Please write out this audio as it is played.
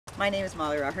My name is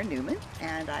Molly Roher Newman,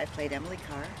 and I played Emily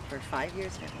Carr for 5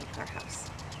 years in Emily Carr House.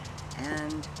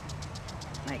 And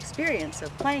my experience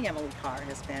of playing Emily Carr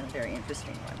has been a very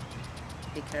interesting one,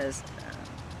 because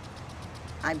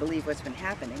I believe what's been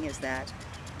happening is that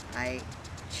I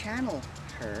channel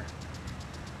her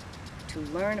to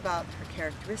learn about her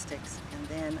characteristics, and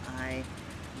then I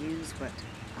use what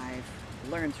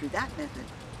I've learned through that method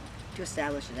to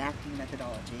establish an acting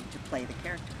methodology to play the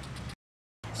character.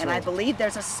 And I believe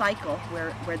there's a cycle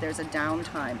where there's a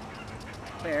downtime,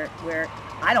 where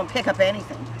I don't pick up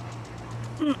anything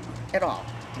at all.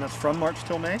 And that's from March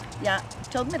till May? Yeah,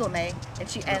 till middle May,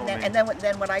 and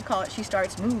then what I call it, she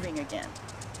starts moving again.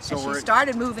 So she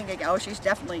started moving again. Oh, she's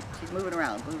moving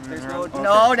around. There's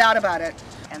no doubt about it.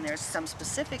 And there's some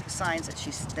specific signs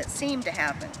that seem to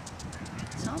happen.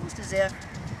 It's almost as if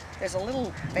there's a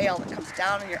little veil that comes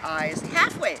down in your eyes,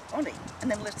 halfway only, and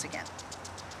then lifts again.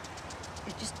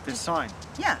 It just this sign.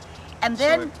 Yeah, and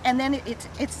then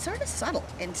it's sort of subtle,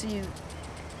 and so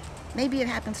maybe it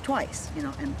happens twice, you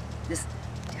know, and this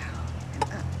and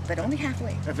up, but only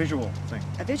halfway. A visual thing.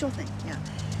 A visual thing, yeah.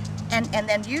 And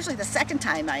then usually the second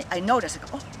time I notice, I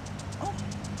go, oh,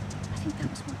 I think that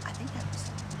was one. I think that was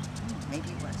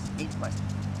maybe it was.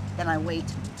 Then I wait,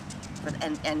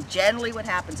 and generally what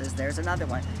happens is there's another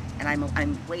one, and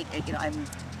I'm waiting, you know, I'm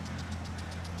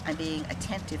being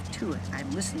attentive to it.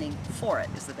 I'm listening for it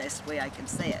is the best way I can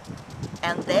say it.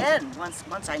 And then once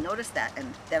I notice that,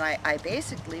 and then I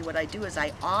basically, what I do is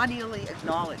I audibly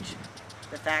acknowledge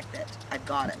the fact that I've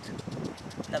got it.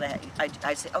 That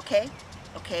I say, okay,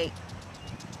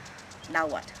 now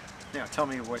what? Yeah, tell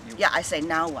me what you... Yeah, I say,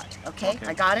 now what? Okay,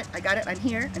 I got it, I'm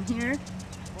here.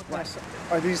 What?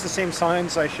 Are these the same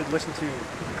signs I should listen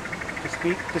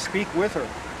to speak with her?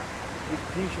 Do you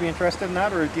think you should be interested in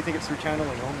that, or do you think it's through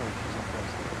channeling only?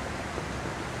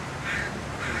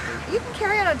 You can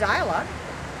carry on a dialogue.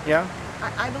 Yeah?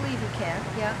 I believe you can,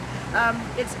 yeah.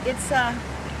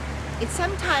 It's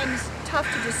sometimes tough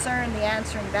to discern the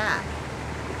answering back,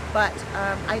 but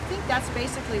I think that's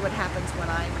basically what happens when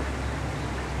I'm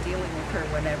dealing with her,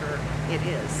 whenever it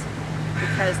is,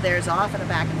 because there's often a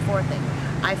back and forth thing.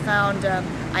 I found,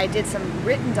 I did some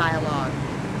written dialogue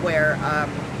where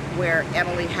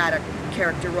Emily had a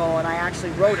character role, and I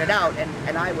actually wrote it out,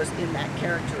 and I was in that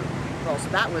character role. So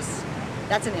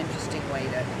that's an interesting way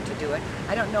to do it.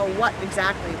 I don't know what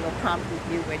exactly will prompt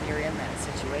you when you're in that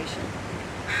situation,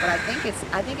 but I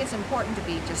think it's important to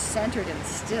be just centered and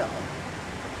still,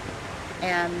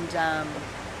 and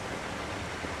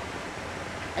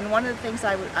one of the things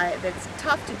that's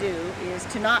tough to do is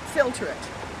to not filter it.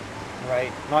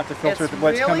 Right, not to filter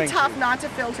what's coming. It's really tough not to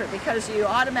filter it, because you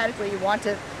automatically want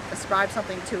to ascribe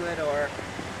something to it,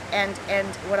 and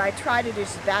what I try to do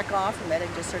is back off from it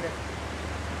and just sort of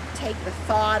take the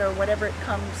thought or whatever it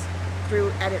comes through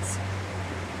at its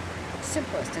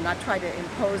simplest, and not try to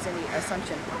impose any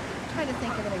assumption. Try to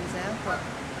think of an example.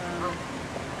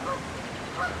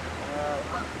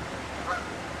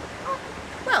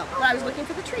 Well, when I was looking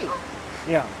for the tree.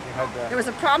 Yeah, you had that. There was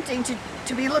a prompting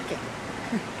to be looking.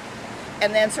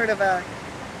 And then sort of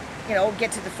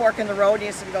get to the fork in the road, and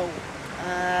you sort of go,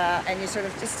 and you sort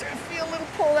of feel a little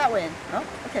pull that way. And, oh,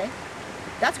 okay.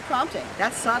 That's prompting.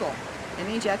 That's subtle. It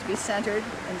means you have to be centered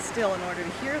and still in order to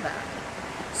hear that.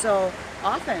 So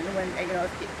often when,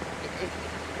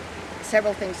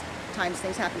 several times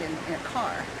things happened in a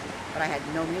car, but I had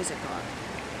no music on.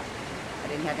 I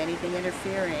didn't have anything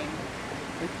interfering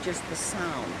with just the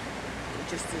sound.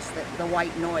 Just the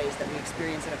white noise that we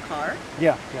experience in a car.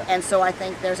 Yeah, yeah. And so I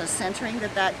think there's a centering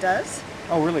that does.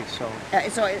 Oh, really? So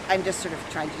I'm just sort of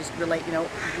trying to just relate,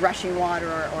 rushing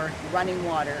water or running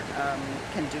water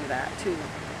can do that too.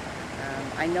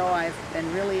 I know I've been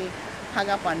really hung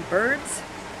up on birds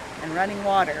and running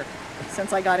water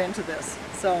since I got into this.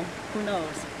 So who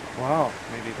knows? Wow,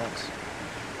 maybe that's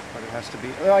what it has to be.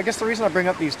 Well, I guess the reason I bring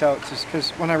up these doubts is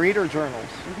because when I read her journals,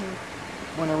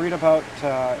 when I read about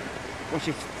what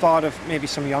she thought of maybe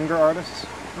some younger artists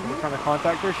trying to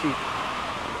contact her, she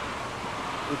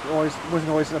wasn't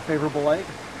always in a favorable light,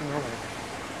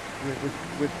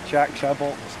 with Jack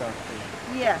Shadbolt and stuff.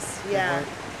 Yes, yeah.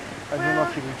 I don't know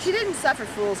if she didn't suffer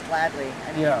fools gladly.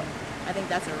 Yeah. I think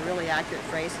that's a really accurate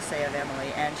phrase to say of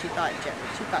Emily, and she thought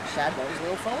Shadbolt was a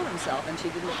little full of himself, and she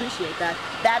didn't appreciate that.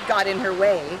 That got in the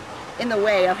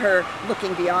way of her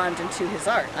looking beyond into his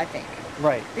art, I think.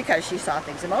 Right. Because she saw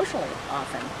things emotionally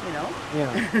often,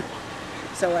 Yeah.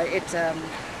 So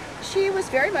she was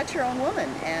very much her own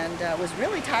woman, and was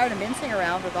really tired of mincing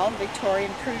around with all the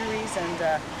Victorian pruderies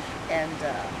and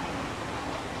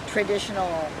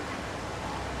traditional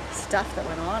stuff that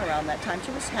went on around that time.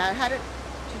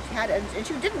 And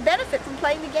she didn't benefit from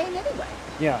playing the game anyway.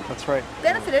 Yeah, that's right.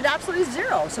 Benefited absolutely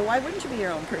zero. So why wouldn't you be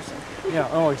your own person? Yeah.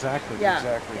 Oh, exactly. Yeah.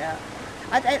 Exactly. Yeah.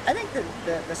 I think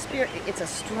the spirit, it's a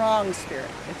strong spirit.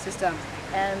 It's just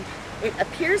and it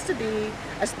appears to be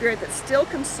a spirit that's still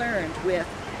concerned with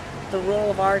the role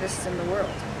of artists in the world,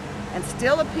 and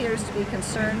still appears to be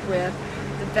concerned with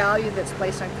the value that's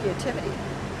placed on creativity,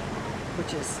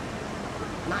 which is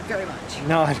not very much.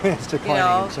 No, it's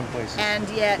declining in some places. And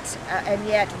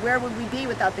yet, where would we be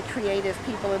without the creative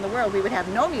people in the world? We would have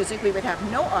no music, we would have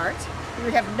no art, we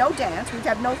would have no dance, we would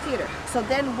have no theater. So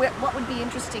then what would be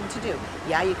interesting to do?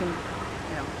 Yeah, you can,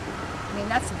 I mean,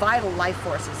 that's vital life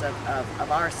forces of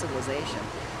our civilization.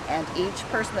 And each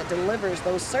person that delivers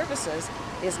those services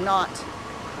is not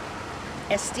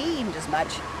esteemed as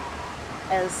much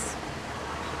as,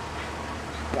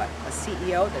 what, a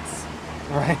CEO that's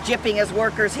jipping his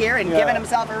workers here and giving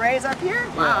himself a raise up here?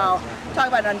 Wow. Yeah, exactly. Talk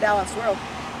about an unbalanced world.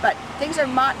 But things are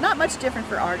not much different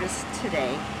for artists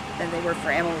today than they were for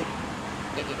Emily,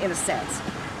 in a sense,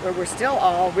 where we're still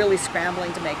all really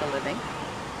scrambling to make a living.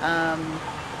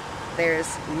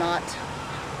 There's not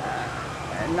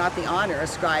the honor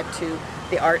ascribed to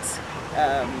the arts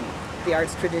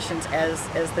traditions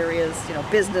as there is,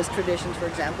 business traditions, for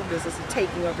example. Business is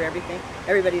taking over everything.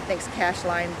 Everybody thinks cash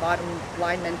line, bottom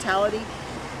line mentality.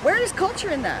 Where is culture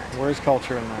in that? Where is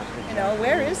culture in that?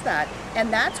 Where is that?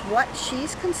 And that's what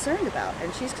she's concerned about.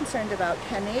 And she's concerned about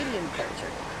Canadian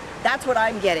culture. That's what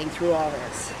I'm getting through all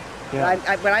this. Yeah.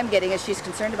 What I'm getting is she's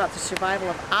concerned about the survival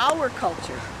of our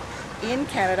culture in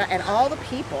Canada and all the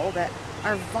people that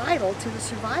are vital to the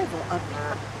survival of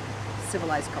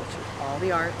civilized culture. All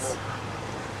the arts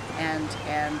and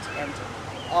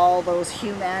all those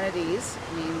humanities.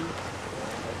 I mean,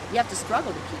 you have to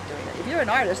struggle to keep doing it. If you're an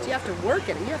artist, you have to work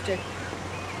at it. You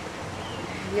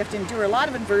have to endure a lot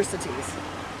of adversities.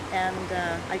 And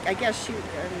I guess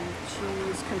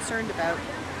she's concerned about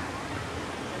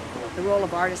the role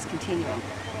of artists continuing.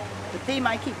 The theme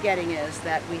I keep getting is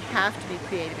that we have to be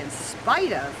creative in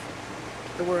spite of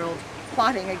the world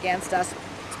plotting against us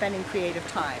spending creative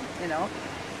time,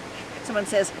 Someone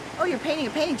says, "Oh, you're painting a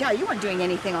painting. Yeah, you weren't doing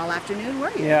anything all afternoon, were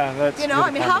you?" Yeah, that's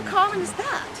I mean, how common is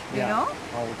that?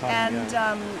 all the time.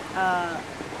 And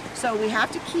so we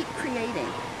have to keep creating,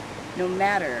 no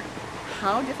matter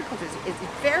how difficult it is. It's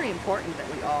very important that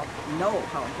we all know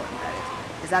how important that is,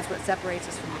 because that's what separates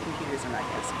us from the computers and our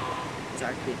desk, is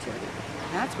our creativity.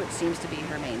 That's what seems to be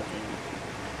her main theme.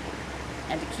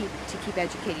 And to keep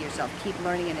educating yourself, keep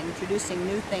learning and introducing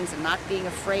new things, and not being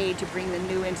afraid to bring the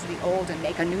new into the old and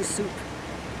make a new soup.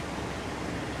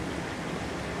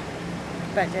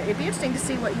 But it'd be interesting to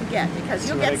see what you get, because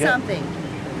you'll get something.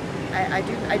 I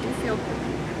do feel,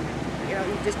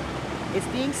 it's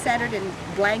being centered and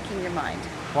blanking your mind.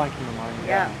 Blanking your mind,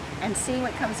 yeah. And seeing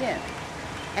what comes in.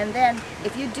 And then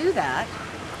if you do that,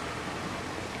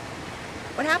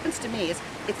 what happens to me is,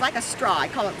 it's like a straw. I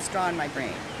call it the straw in my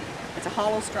brain. It's a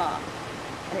hollow straw,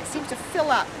 and it seems to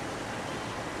fill up,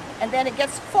 and then it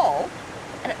gets full,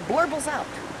 and it blurbles out.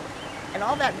 And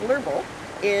all that blurble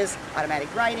is automatic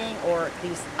writing or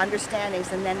these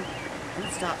understandings, and then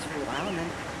it stops for a while, and then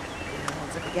it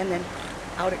holds up again, then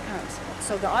out it comes.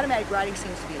 So the automatic writing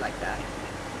seems to be like that.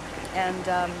 And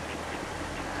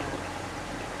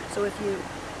so if you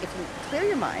clear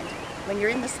your mind, when you're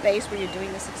in the space where you're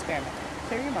doing this experiment,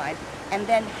 clear your mind, and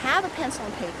then have a pencil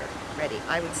and paper ready,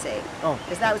 I would say. Oh.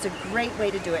 Because that was a great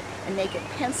way to do it, and make it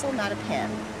pencil, not a pen.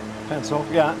 Pencil,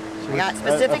 yeah. So I got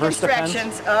specific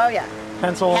instructions. Oh, yeah.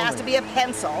 Pencil. It has to be a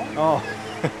pencil. Oh.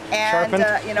 And,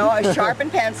 a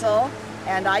sharpened pencil.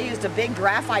 And I used a big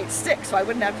graphite stick, so I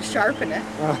wouldn't have to sharpen it.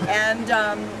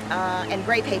 And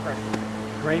gray paper.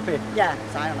 Gray paper? Yeah,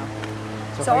 so I don't know.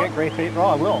 So if I get gray paper,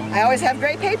 I will. I always have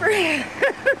gray paper.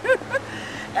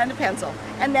 And a pencil.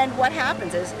 And then what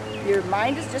happens is your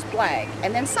mind is just blank,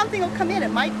 and then something will come in. It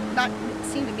might not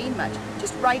seem to mean much.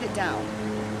 Just write it down.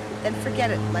 Then forget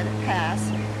it, let it pass,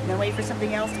 and then wait for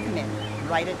something else to come in.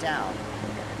 Write it down.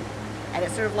 And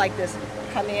it's sort of like this,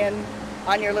 come in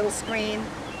on your little screen,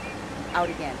 out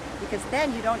again. Because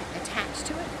then you don't attach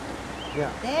to it.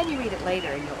 Yeah. Then you read it later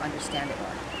and you'll understand it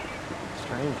more.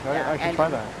 Strange. I can try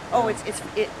that. Oh, it's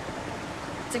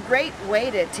a great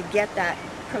way to get that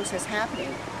process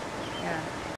happening. Yeah.